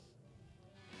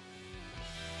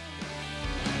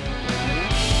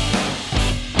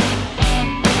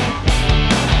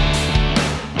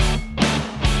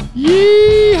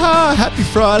Yeehaw! Happy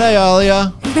Friday,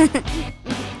 Ahlia.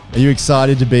 Are you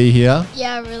excited to be here?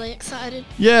 Yeah, really excited.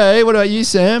 Yeah. What about you,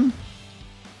 Sam?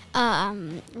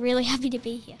 Really happy to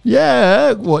be here.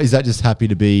 Yeah. What is that? Just happy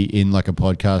to be in like a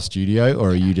podcast studio, or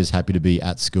are you just happy to be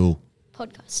at school?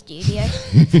 Podcast studio.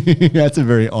 That's a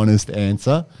very honest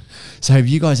answer. So, have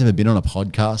you guys ever been on a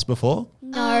podcast before?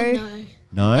 No.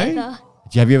 No. Never.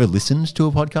 Have you ever listened to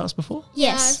a podcast before?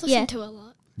 Yes. I've listened to a lot.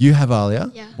 You have,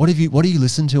 Ahlia? Yeah. What do you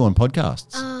listen to on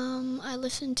podcasts? I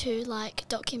listen to like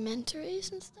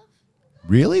documentaries and stuff.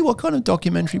 Really? What kind of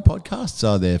documentary podcasts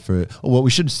are there for? Well, we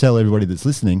should tell everybody that's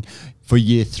listening for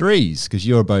year threes, because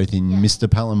you're both in Mr.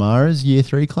 Palomara's year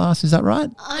 3 class. Is that right?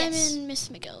 I'm Yes. in Miss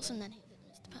McGill's and then he's in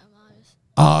Mr. Palomara's.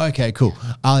 Oh, okay, cool.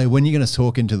 Ali, when you're going to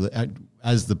talk into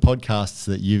as the podcasts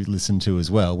that you listen to as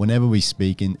well, whenever we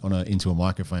speak into a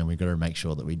microphone, we've got to make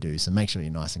sure that we do. So make sure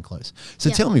you're nice and close. So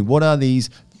Yeah. tell me, what are these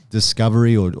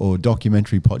discovery or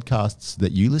documentary podcasts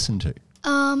that you listen to?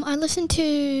 I listen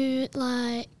to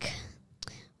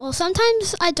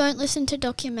sometimes I don't listen to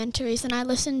documentaries and I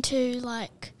listen to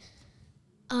like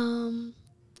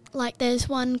there's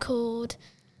one called,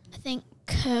 I think,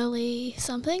 Curly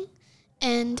something,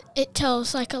 and it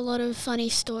tells like a lot of funny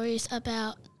stories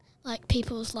about like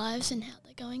people's lives and how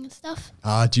they're going and stuff.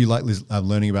 Do you like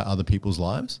learning about other people's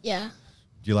lives? Yeah.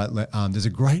 Do you like? There's a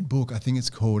great book. I think it's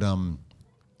called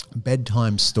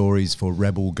Bedtime Stories for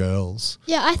Rebel Girls.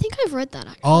 Yeah, I think I've read that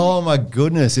actually. Oh my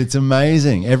goodness, it's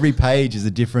amazing. Every page is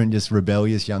a different, just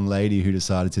rebellious young lady who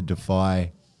decided to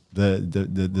defy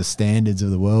the standards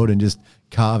of the world and just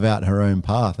carve out her own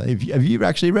path. Have you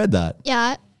actually read that?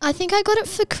 Yeah, I think I got it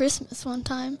for Christmas one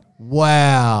time.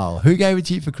 Wow. Who gave it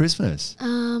to you for Christmas?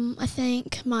 I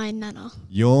think my nana.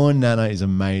 Your nana is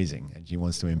amazing and she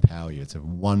wants to empower you. It's a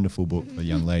wonderful book for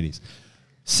young ladies.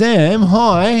 Sam,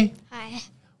 hi. Hi.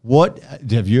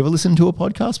 Have you ever listened to a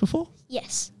podcast before?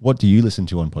 Yes. What do you listen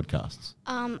to on podcasts?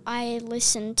 I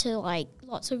listen to like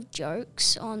lots of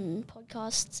jokes on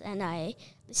podcasts, and I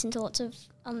listen to lots of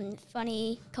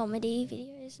funny comedy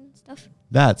videos and stuff.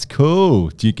 That's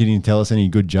cool. Can you tell us any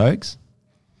good jokes?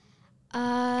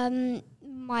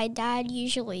 My dad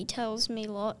usually tells me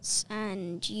lots,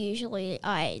 and usually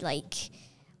I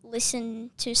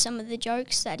listen to some of the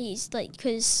jokes that he's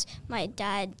because my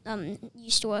dad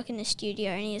used to work in the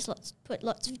studio and he has put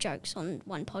lots of jokes on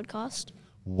one podcast.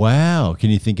 Wow. Can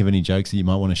you think of any jokes that you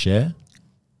might want to share?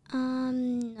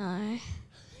 No.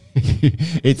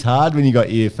 It's hard when you got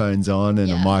earphones on and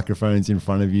a Yeah. microphone's in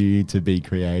front of you to be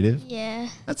creative. Yeah.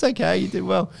 That's okay. You did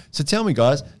well. So tell me,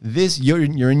 guys, you're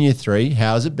in year 3.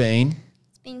 How's it been?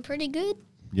 It's been pretty good.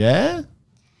 Yeah.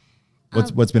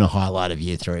 What's been a highlight of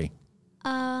year 3?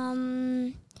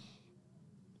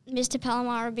 Mr.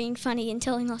 Palomara being funny and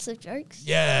telling lots of jokes.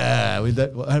 Yeah. With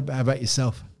that, how about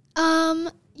yourself?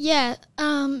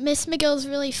 Miss McGill's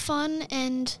really fun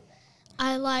and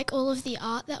I like all of the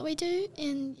art that we do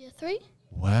in year 3.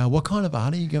 Wow. What kind of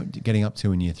art are you getting up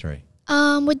to in year 3?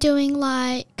 We're doing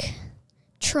like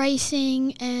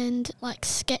tracing and like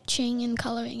sketching and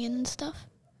colouring and stuff.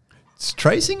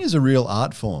 Tracing is a real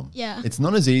art form. Yeah. It's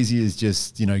not as easy as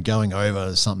just, going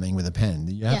over something with a pen.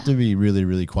 You have to be really,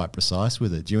 really quite precise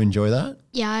with it. Do you enjoy that?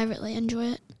 Yeah, I really enjoy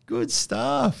it. Good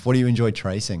stuff. What do you enjoy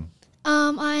tracing?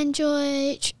 I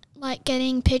enjoy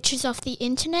getting pictures off the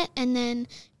internet and then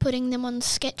putting them on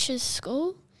Sketches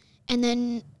School and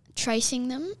then tracing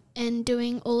them and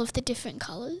doing all of the different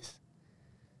colours.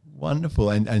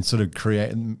 Wonderful. And sort of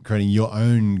creating your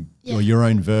own or your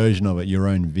own version of it, your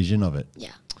own vision of it.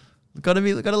 Yeah. Gotta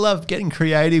love getting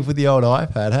creative with the old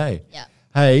iPad, hey? Yeah.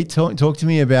 Hey, talk to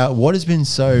me about what has been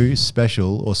so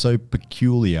special or so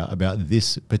peculiar about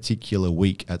this particular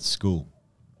week at school.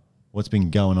 What's been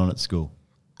going on at school?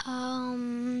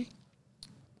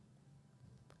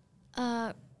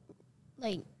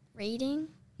 Reading.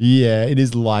 Yeah, it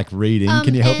is like reading.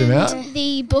 Can you help him out?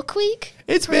 The book week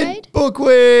It's parade. been book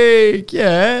week,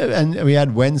 yeah. And we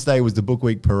had Wednesday was the book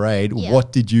week parade. Yeah.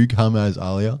 What did you come as,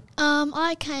 Ahlia?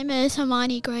 I came as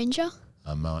Hermione Granger.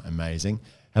 Amazing.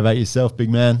 How about yourself,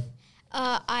 big man?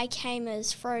 I came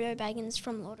as Frodo Baggins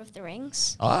from Lord of the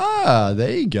Rings. Ah,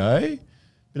 there you go.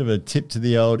 Bit of a tip to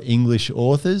the old English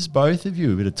authors, both of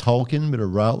you. A bit of Tolkien, a bit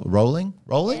of Rowling?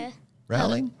 Yeah.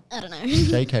 Rowling? I don't know.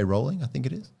 J.K. Rowling, I think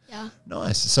it is. Yeah.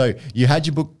 Nice. So you had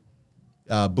your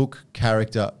book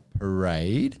character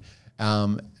parade,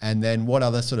 and then what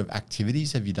other sort of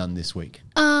activities have you done this week?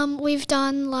 We've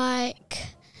done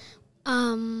like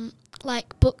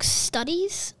book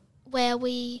studies where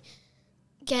we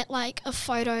get like a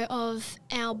photo of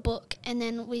our book and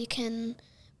then we can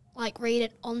like read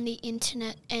it on the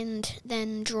internet and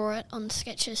then draw it on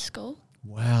Sketches School.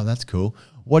 Wow, that's cool.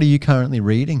 What are you currently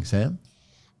reading, Sam?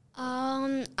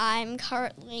 I'm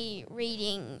currently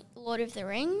reading Lord of the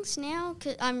Rings now.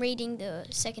 'Cause I'm reading the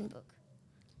second book.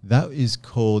 That is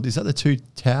called, is that the Two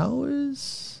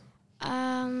Towers?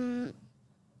 Um,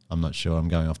 I'm not sure. I'm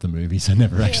going off the movies. I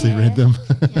never actually Yeah. read them.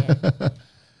 yeah.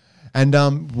 And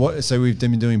so we've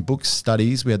been doing book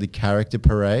studies. We had the character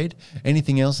parade.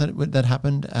 Anything else that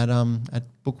happened at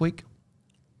Book Week?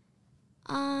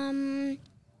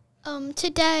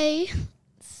 Today,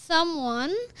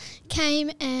 someone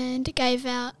came and gave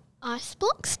out ice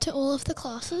blocks to all of the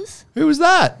classes. Who was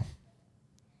that?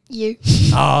 You.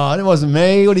 Oh, it wasn't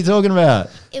me. What are you talking about?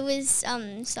 It was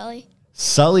Sully.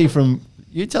 Sully from...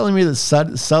 You're telling me that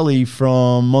Sully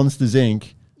from Monsters,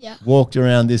 Inc. Yeah. walked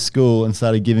around this school and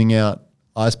started giving out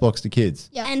ice blocks to kids?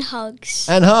 Yeah. And hugs.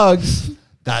 And hugs.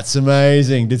 That's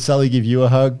amazing. Did Sully give you a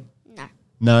hug? No.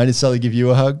 No, did Sully give you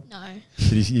a hug? No.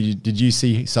 Did you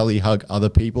see Sully hug other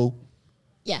people?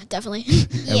 Yeah, definitely.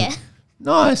 Yeah.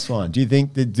 Nice one. Do you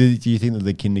think that the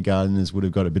kindergarteners would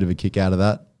have got a bit of a kick out of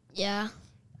that? Yeah.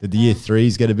 Did the year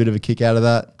threes get a bit of a kick out of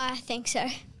that? I think so.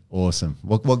 Awesome.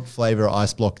 What flavour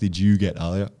ice block did you get,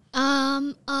 Ahlia?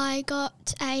 I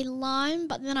got a lime,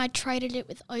 but then I traded it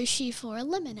with Oshi for a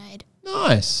lemonade.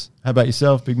 Nice. How about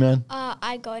yourself, big man?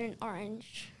 I got an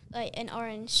orange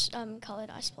coloured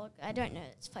ice block. I don't know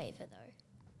its flavour though.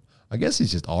 I guess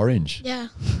it's just orange. Yeah.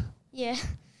 Yeah.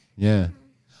 Yeah.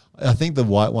 I think the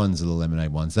white ones are the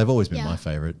lemonade ones. They've always been Yeah. my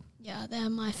favourite. Yeah, they're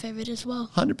my favourite as well.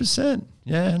 100%.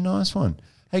 Yeah, nice one.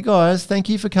 Hey, guys, thank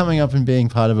you for coming up and being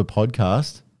part of a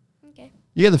podcast. Okay.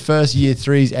 You're the first year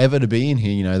threes ever to be in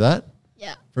here, you know that?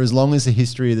 Yeah. For as long as the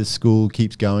history of the school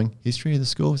keeps going. History of the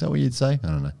school, is that what you'd say? I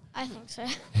don't know. I think so.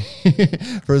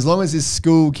 For as long as this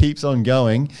school keeps on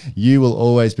going, you will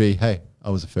always be, hey, I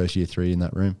was a first year three in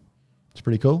that room. It's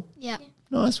pretty cool. Yeah.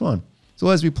 Nice one. So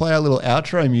as we play our little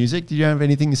outro music, do you have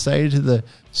anything to say to the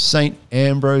St.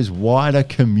 Ambrose wider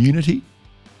community?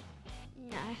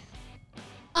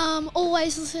 No.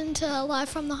 Always listen to Live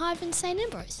from the Hive in St.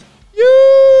 Ambrose.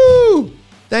 You!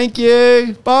 Thank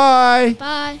you. Bye.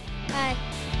 Bye.